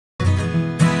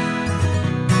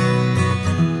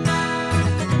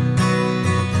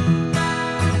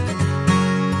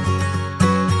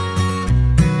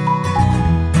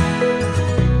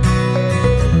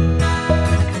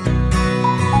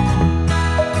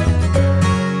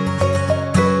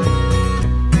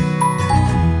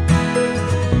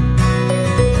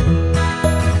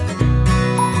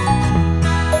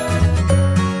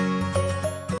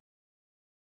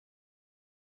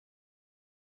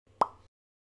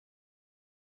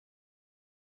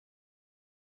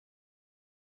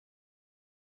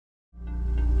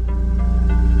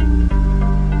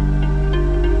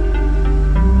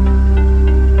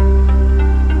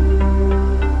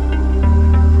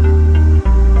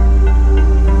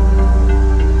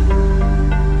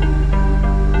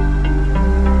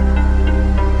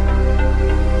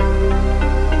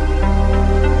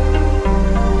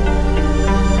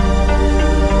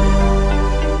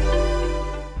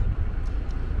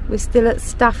We're still at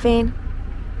staffing.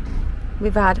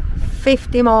 We've had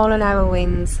 50-mile-an-hour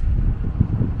winds.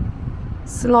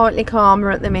 Slightly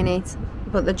calmer at the minute,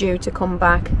 but they're due to come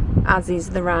back, as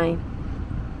is the rain.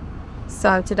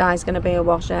 So today's going to be a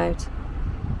washout.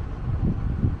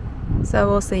 So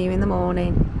we'll see you in the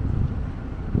morning.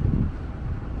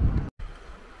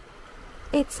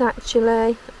 It's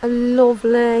actually a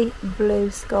lovely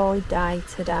blue sky day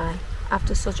today,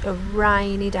 after such a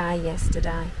rainy day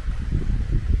yesterday.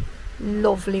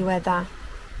 Lovely weather.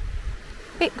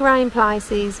 Bit grey in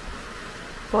places,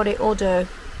 but it'll do.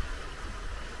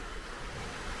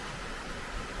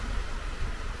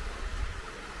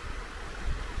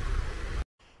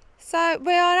 So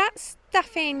we are at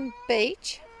Staffing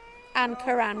Beach and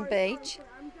Karan Beach.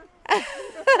 And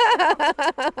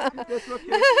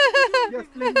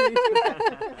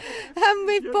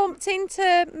we've bumped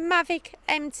into Mavic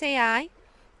MTA,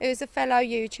 who's a fellow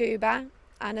YouTuber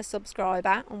and a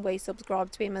subscriber, and we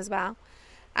subscribe to him as well.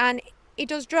 And he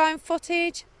does drone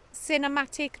footage,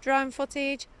 cinematic drone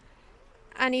footage,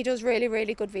 and he does really,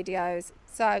 really good videos.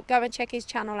 So go and check his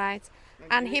channel out.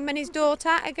 And him and his daughter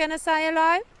are going to say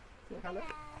hello. Hello. Do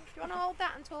you want to hold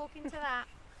that and talk into that?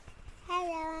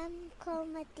 Hello, I'm Karl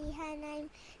and I'm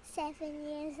 7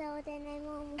 years old and I'm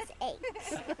almost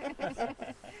 8.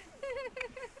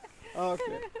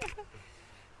 Okay.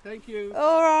 Thank you.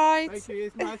 All right. Thank you.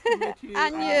 It's nice to meet you.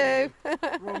 And you.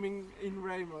 Roaming in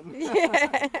Raymond.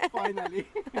 Yeah. Finally.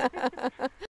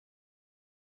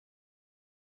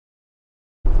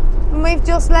 We've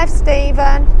just left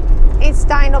Stephen. He's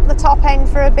staying up the top end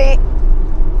for a bit,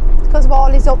 because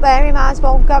while he's up there he might as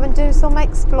well go and do some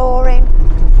exploring.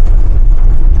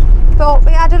 But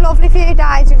we had a lovely few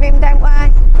days with him, didn't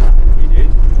we? We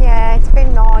did. Yeah, it's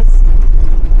been nice.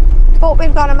 But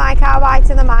we've got to make our way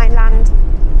to the mainland.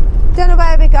 Don't know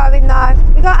where we're going though.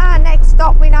 We got our next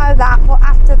stop, we know that, but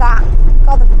after that,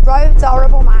 God, the road's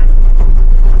horrible, man.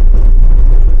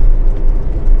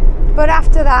 But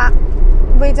after that,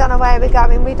 we don't know where we're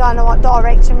going. We don't know what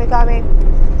direction we're going.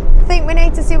 I think we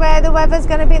need to see where the weather's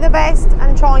going to be the best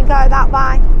and try and go that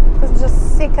way, because I'm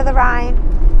just sick of the rain.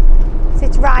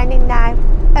 It's raining now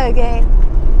again.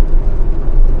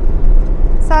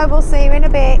 So we'll see you in a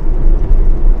bit.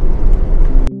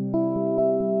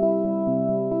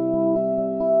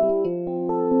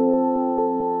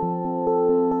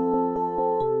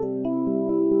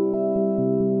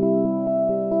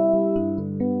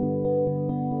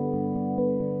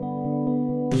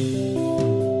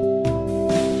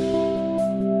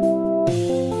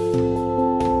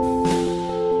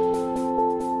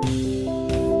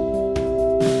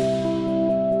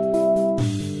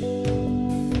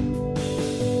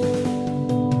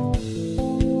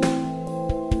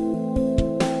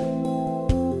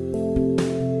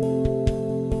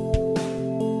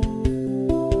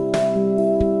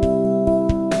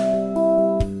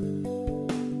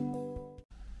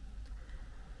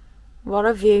 What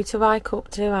a view to wake up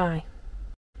to, eh?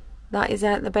 That is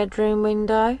out the bedroom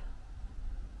window.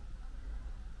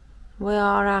 We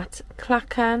are at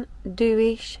Clachan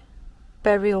Dewish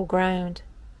Burial Ground.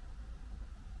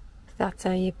 If that's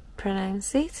how you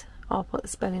pronounce it. I'll put the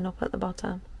spelling up at the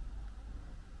bottom.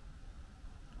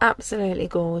 Absolutely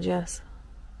gorgeous.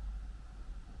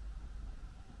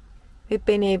 We've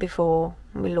been here before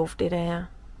and we loved it here.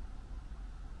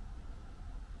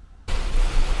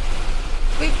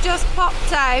 We've just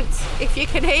popped out, if you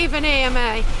can even hear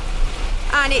me,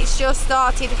 and it's just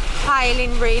started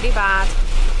hailing really bad.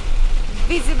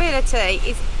 Visibility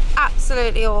is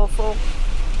absolutely awful.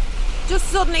 Just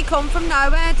suddenly come from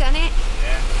nowhere, didn't it?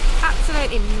 Yeah.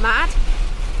 Absolutely mad.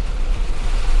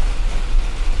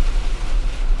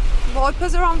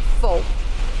 Wipers are on full.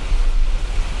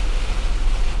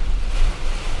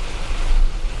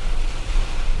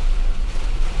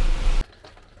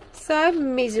 So,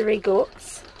 misery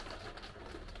guts.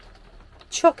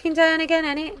 Chucking down again,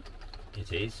 ain't it?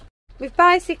 It is. We've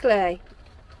basically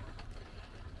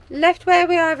left where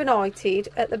we overnighted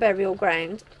at the burial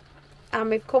ground, and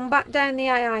we've come back down the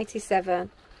A87,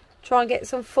 try and get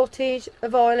some footage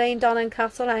of Eileen, Don and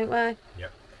Castle, ain't we?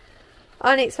 Yep.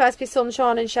 And it's supposed to be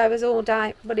sunshine and showers all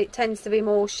day, but it tends to be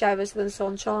more showers than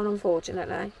sunshine,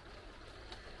 unfortunately.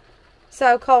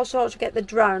 So Karl starts to get the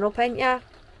drone up, ain't ya?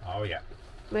 Oh yeah.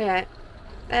 Yeah.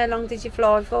 How long did you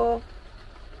fly for?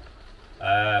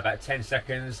 About 10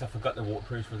 seconds. I forgot the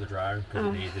waterproof for the drone because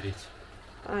it needed it.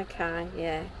 Okay,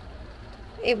 yeah.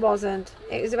 It wasn't.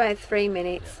 It was about 3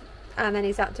 minutes, and then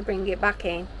he's had to bring it back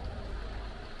in.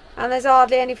 And there's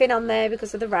hardly anything on there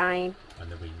because of the rain. And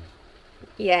the wind.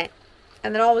 Yeah.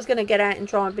 And then I was going to get out and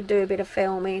try and do a bit of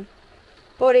filming,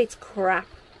 but it's crap.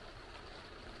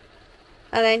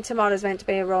 And then tomorrow's meant to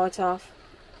be a write-off.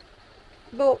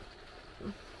 But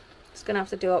just going to have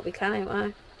to do what we can, ain't we?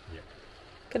 Yeah.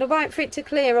 Gonna wait for it to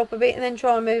clear up a bit and then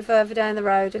try and move further down the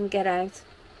road and get out.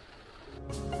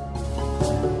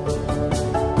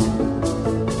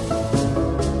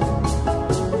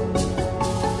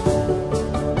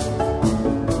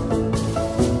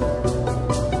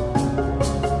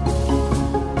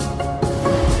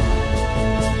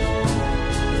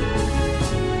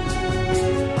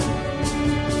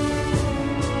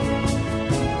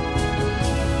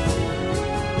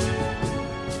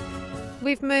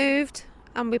 We've moved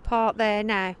and we park there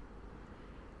now,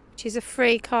 which is a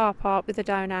free car park with a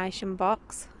donation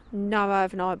box. No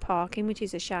overnight parking, which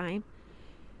is a shame.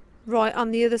 Right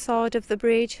on the other side of the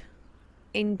bridge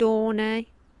in Dornie.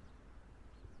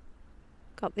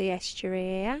 Got the estuary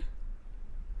here.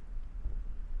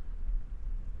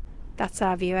 That's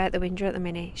our view out the window at the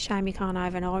minute. Shame you can't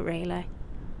overnight really.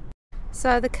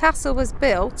 So the castle was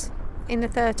built in the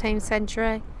 13th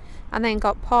century and then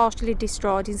got partially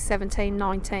destroyed in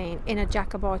 1719 in a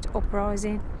Jacobite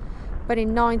uprising. But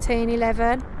in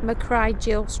 1911, McRae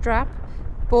Gilstrap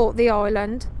bought the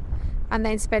island and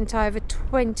then spent over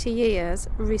 20 years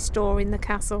restoring the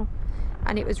castle,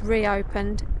 and it was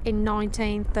reopened in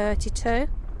 1932.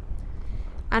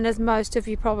 And as most of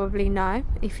you probably know,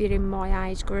 if you're in my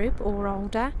age group or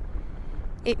older,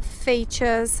 it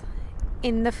features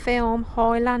in the film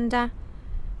Highlander,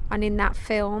 and in that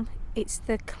film it's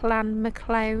the Clan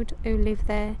MacLeod who lived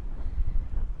there,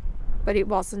 but it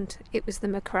wasn't, it was the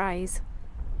McRaes.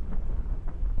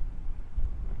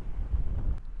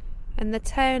 And the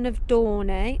town of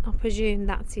Dornie, I presume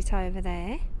that's it over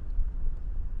there.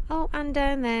 Oh, and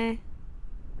down there.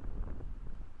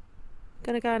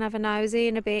 Gonna go and have a nosy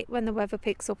in a bit when the weather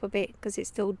picks up a bit, because it's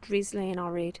still drizzly and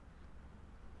horrid,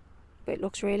 but it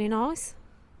looks really nice.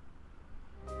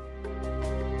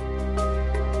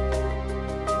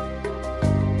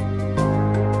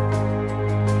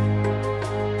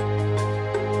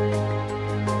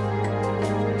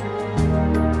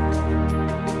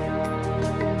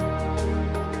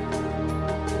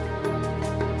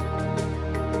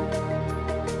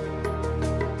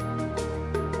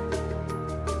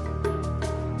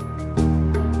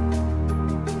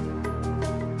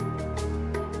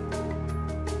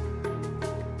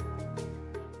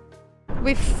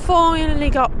 We've finally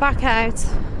got back out.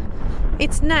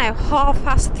 It's now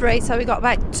 3:30, so we've got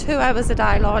about 2 hours of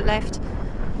daylight left.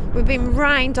 We've been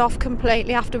rained off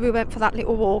completely after we went for that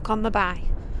little walk on the bay.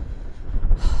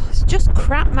 It's just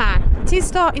crap, man. It is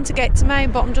starting to get to me,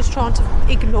 but I'm just trying to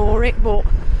ignore it. But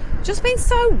it's just been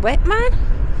so wet, man.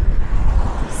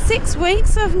 6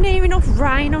 weeks of near enough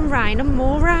rain and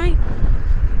more rain.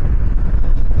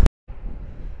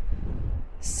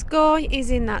 Skye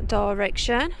is in that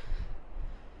direction.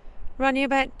 We're only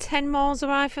about 10 miles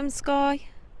away from Skye.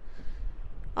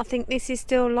 I think this is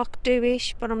still Loch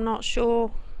Dewish, but I'm not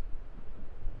sure.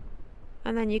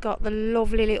 And then you got the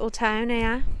lovely little town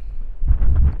here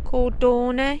called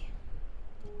Dornie.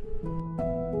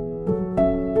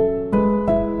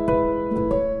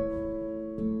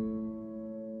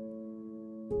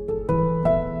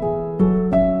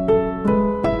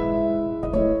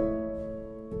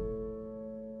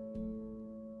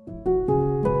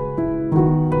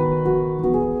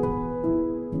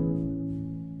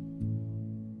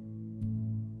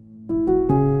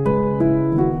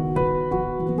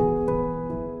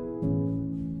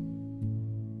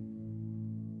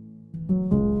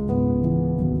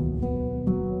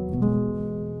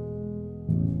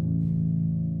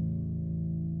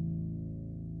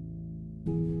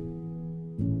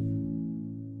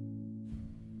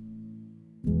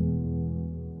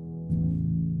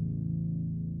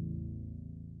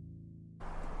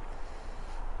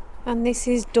 And this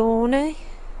is Dornie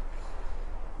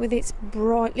with its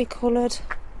brightly coloured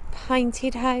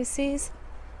painted houses.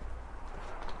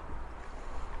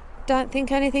 Don't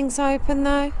think anything's open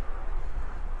though.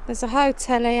 There's a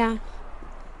hotel here,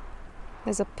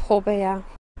 there's a pub here,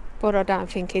 but I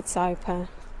don't think it's open.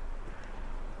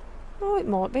 Oh, it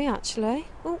might be actually.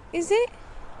 Oh, is it?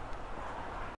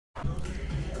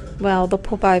 Well, the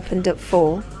pub opened at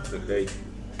 4. Okay.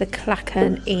 The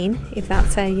Clachan Inn, if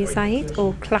that's how you say it,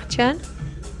 or Clachan.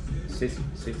 Sit.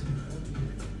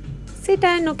 Sit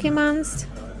down, Nookie Mans.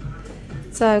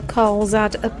 So Karl's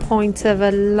had a pint of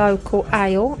a local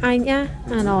ale, ain't ya?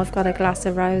 And I've got a glass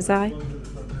of rosé.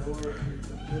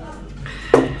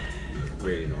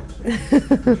 Really nice.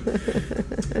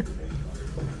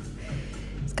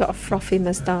 It's got a frothy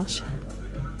moustache.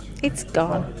 It's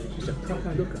gone. It's a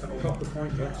proper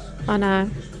pint glass. I know.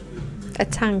 A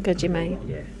tankard, you mean?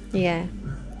 Yeah. Yeah.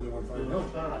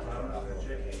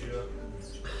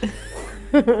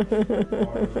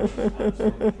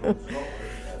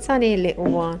 It's only a little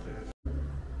one.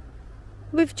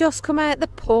 We've just come out the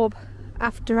pub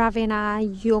after having our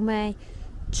yummy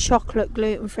chocolate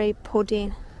gluten-free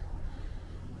pudding,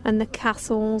 and the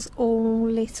castle's all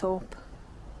lit up.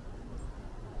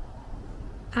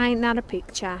 Ain't that a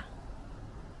picture?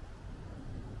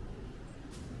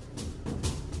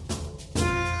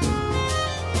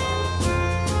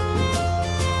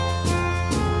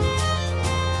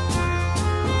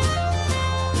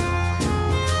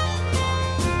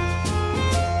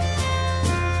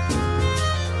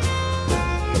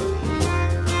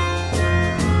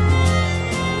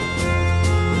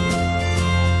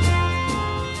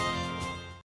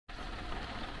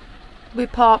 We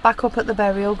parked back up at the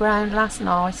burial ground last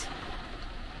night.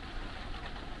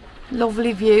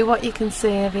 Lovely view, what you can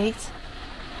see of it.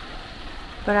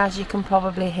 But as you can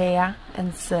probably hear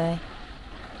and see,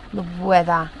 the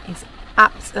weather is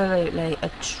absolutely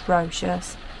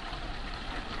atrocious.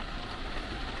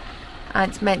 And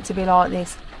it's meant to be like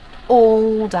this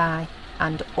all day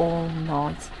and all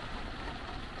night.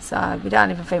 So we don't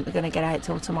even think we're going to get out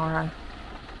till tomorrow.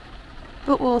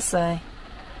 But we'll see.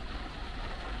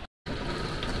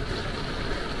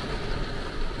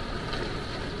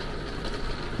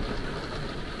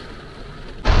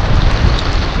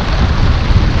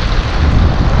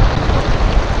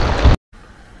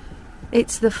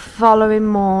 It's the following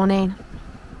morning.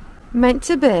 Meant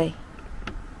to be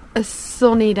a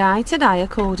sunny day today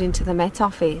according to the Met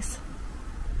Office.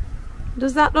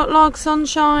 Does that look like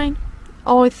sunshine?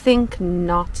 I think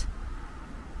not.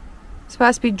 It's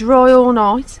supposed to be dry all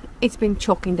night. It's been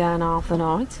chucking down half the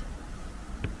night.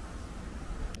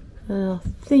 I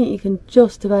think you can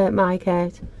just about make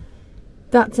out.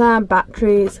 That's our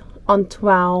batteries on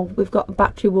 12. We've got a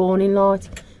battery warning light.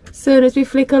 As soon as we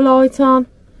flick a light on,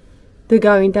 they're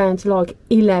going down to like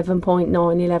 11.9,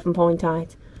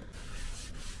 11.8.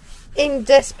 In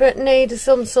desperate need of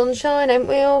some sunshine, ain't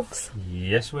we, Hugs?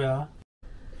 Yes, we are.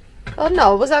 Oh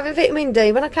no, I was having vitamin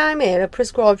D when I came here. I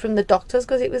prescribed from the doctors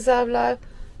because it was so low.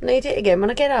 I need it again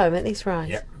when I get home at this rate.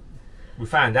 Yep. We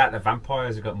found out that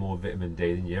vampires have got more vitamin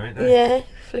D than you, ain't they? Yeah,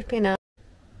 flipping out.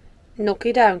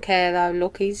 Nookie don't care though.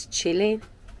 Look, he's chilling.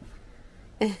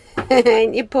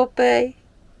 Ain't you, puppy?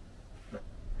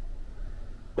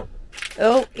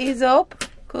 Oh, he's up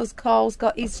because Karl's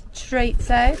got his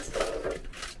treats out.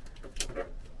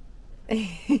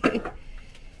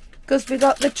 Because we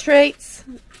got the treats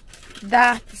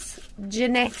that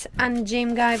Jeanette and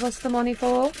Jim gave us the money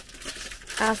for.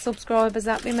 Our subscribers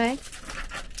that we made.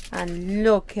 And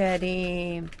look at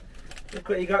him. Look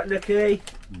what you got, Nookie.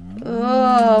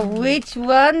 Oh, which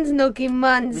one's Nookie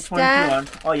Monster? Which one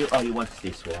do you want? Oh, you want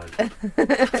this one.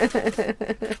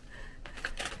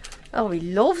 Oh, he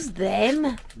loves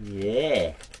them.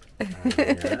 Yeah. I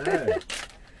know.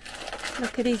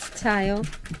 Look at his tail.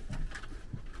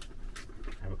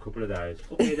 Have a couple of those.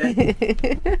 Up here then.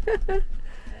 There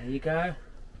you go.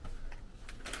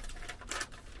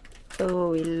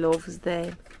 Oh, he loves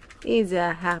them. He's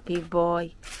a happy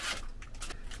boy.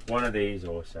 One of these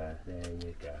also. There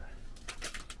you go.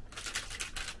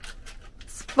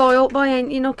 Spoiled by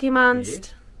ain't you, Nookie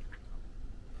Monster?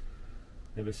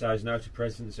 Never says no to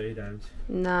presents, so you don't.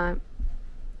 No.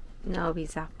 No,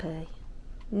 he's happy.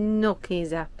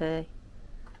 Nookie's happy.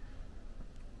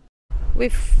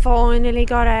 We've finally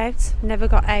got out. Never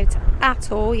got out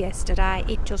at all yesterday.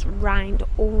 It just rained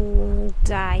all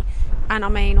day. And I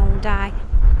mean all day.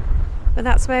 But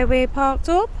that's where we parked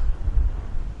up.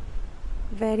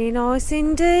 Very nice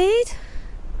indeed.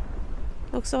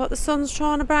 Looks like the sun's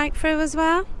trying to break through as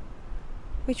well,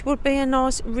 which would be a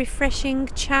nice refreshing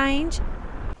change.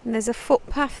 And there's a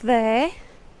footpath there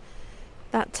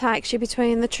that takes you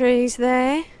between the trees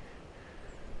there.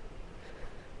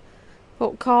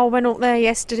 But Karl went up there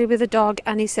yesterday with a dog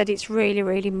and he said it's really,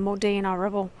 really muddy and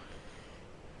horrible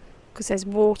because there's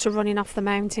water running off the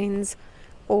mountains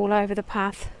all over the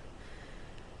path.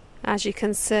 As you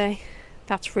can see,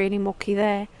 that's really mucky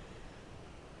there.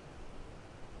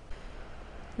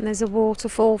 And there's a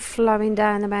waterfall flowing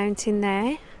down the mountain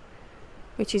there,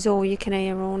 which is all you can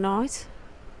hear all night.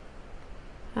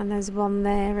 And there's one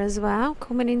there as well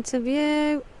coming into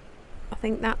view. I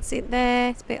think that's it there.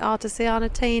 It's a bit hard to see on a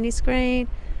teeny screen.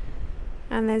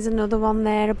 And there's another one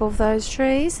there above those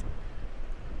trees.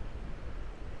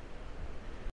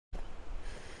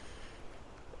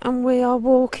 And we are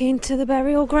walking to the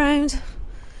burial ground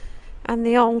and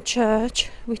the old church,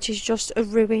 which is just a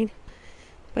ruin,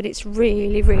 but it's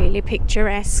really, really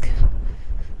picturesque.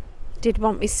 Did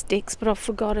want me sticks, but I've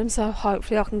forgot them, so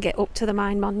hopefully I can get up to the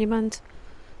main monument.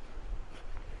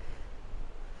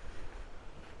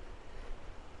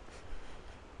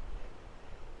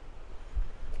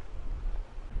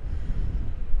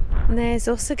 And there's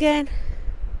us again.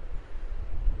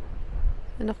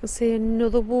 And I can see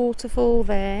another waterfall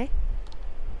there.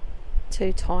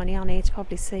 Too tiny on here to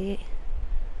probably see it.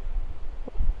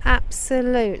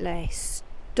 Absolutely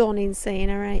stunning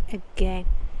scenery again.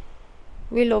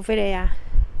 We love it here.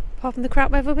 Apart from the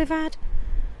crap weather we've had.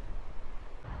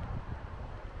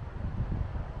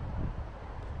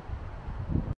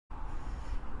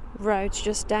 Road's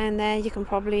just down there. You can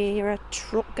probably hear a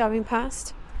truck going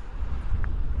past.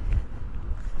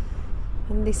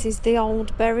 And this is the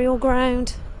old burial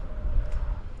ground.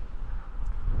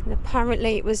 And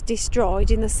apparently it was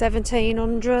destroyed in the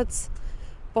 1700s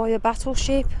by a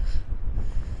battleship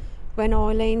when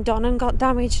Eileen Donnan got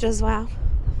damaged as well.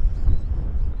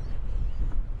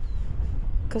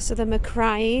 Because of the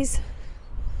McRaes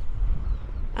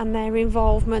and their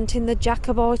involvement in the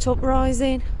Jacobite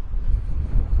uprising.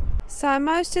 So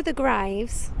most of the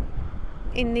graves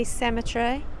in this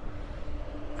cemetery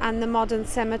and the modern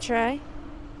cemetery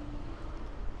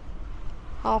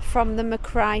are from the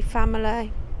McRae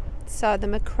family, so the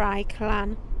McRae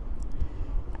clan.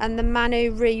 And the man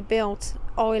who rebuilt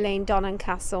Eileen Donnan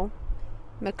Castle,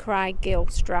 McRae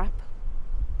Gilstrap,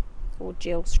 or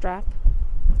Gilstrap,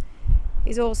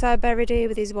 is also buried here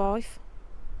with his wife.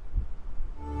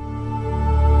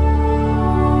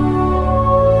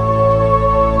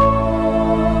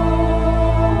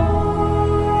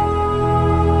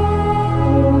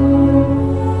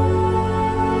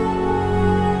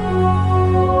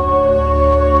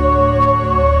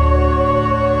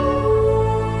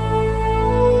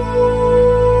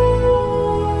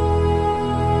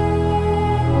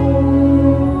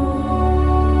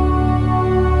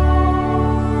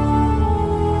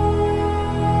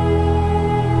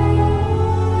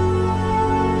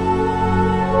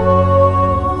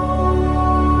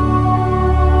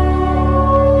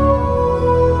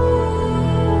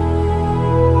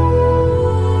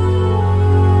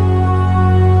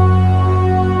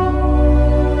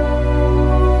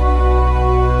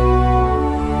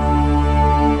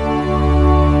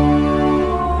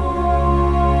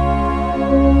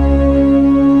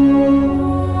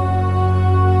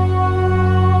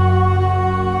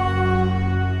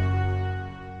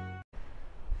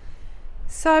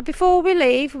 So before we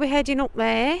leave, we're heading up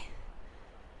there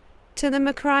to the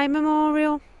McRae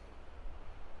Memorial.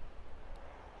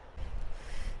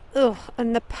 Ugh,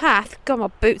 and the path, God, my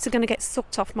boots are going to get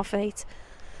sucked off my feet.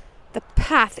 The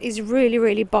path is really,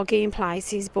 really boggy in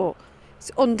places, but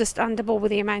it's understandable with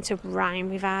the amount of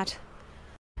rain we've had.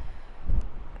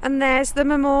 And there's the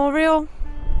memorial.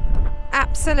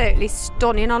 Absolutely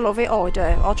stunning. I love it. I do.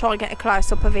 I'll try and get a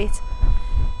close-up of it.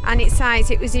 And it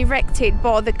says it was erected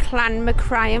by the clan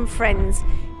McRae and friends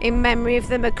in memory of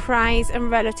the McRaes and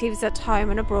relatives at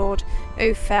home and abroad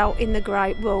who fell in the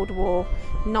Great World War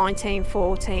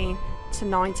 1914 to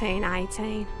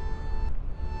 1918.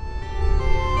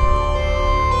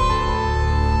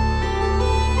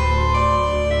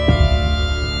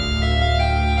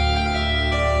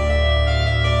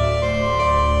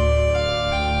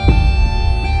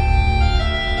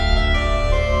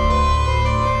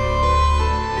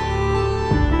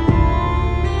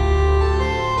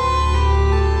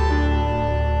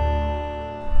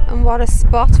 What a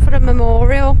spot for a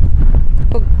memorial.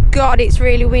 But God, it's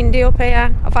really windy up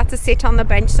here. I've had to sit on the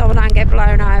bench so I don't get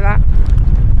blown over.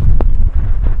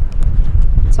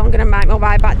 So I'm going to make my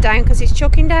way back down because it's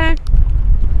chucking down.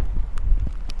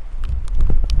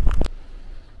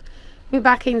 We're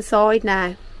back inside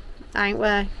now, ain't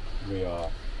we? We are.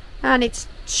 And it's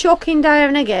chucking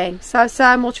down again. So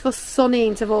much for sunny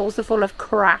intervals are full of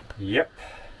crap. Yep.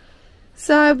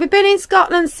 So we've been in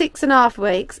Scotland 6.5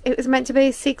 weeks. It was meant to be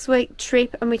a 6-week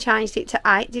trip and we changed it to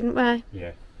 8, didn't we?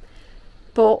 Yeah.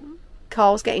 But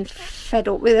Karl's getting fed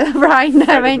up with the rain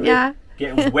now, ain't ya?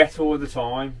 Getting wet all the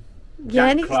time. Yeah,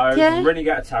 and clothes, running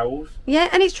out of towels. Yeah,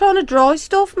 and it's trying to dry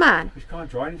stuff, man. We can't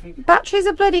dry anything. Batteries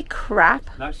are bloody crap.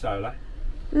 No solar.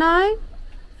 No?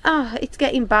 Oh, it's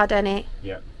getting bad, ain't it?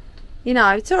 Yep. You know,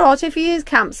 it's alright if you use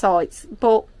campsites,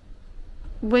 but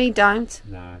we don't.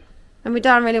 No. And we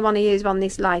don't really want to use one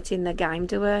this late in the game,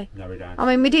 do we? No, we don't. I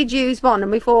mean, we did use one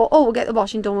and we thought, oh, we'll get the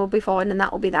washing done, we'll be fine, and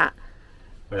that'll be that.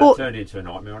 But that turned into a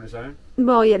nightmare on its own.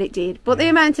 Well, yeah, it did. But the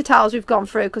amount of towels we've gone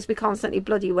through because we're constantly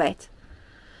bloody wet.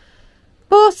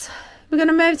 But we're going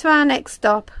to move to our next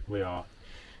stop. We are.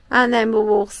 And then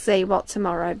we'll see what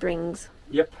tomorrow brings.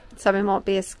 Yep. So we might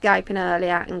be escaping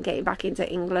earlier and getting back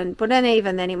into England. But then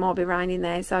even then it might be raining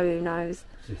there, so who knows.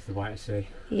 It's just the way to see.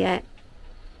 Yeah.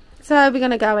 So we're going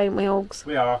to go, ain't we, Hugs?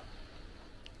 We are.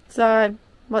 So,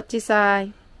 what do you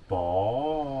say?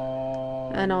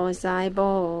 Bye. And I say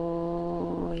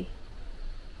bye.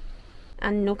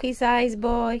 And Nookie says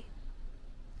boy.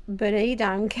 But he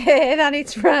don't care that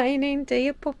it's raining, do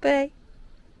you, puppy?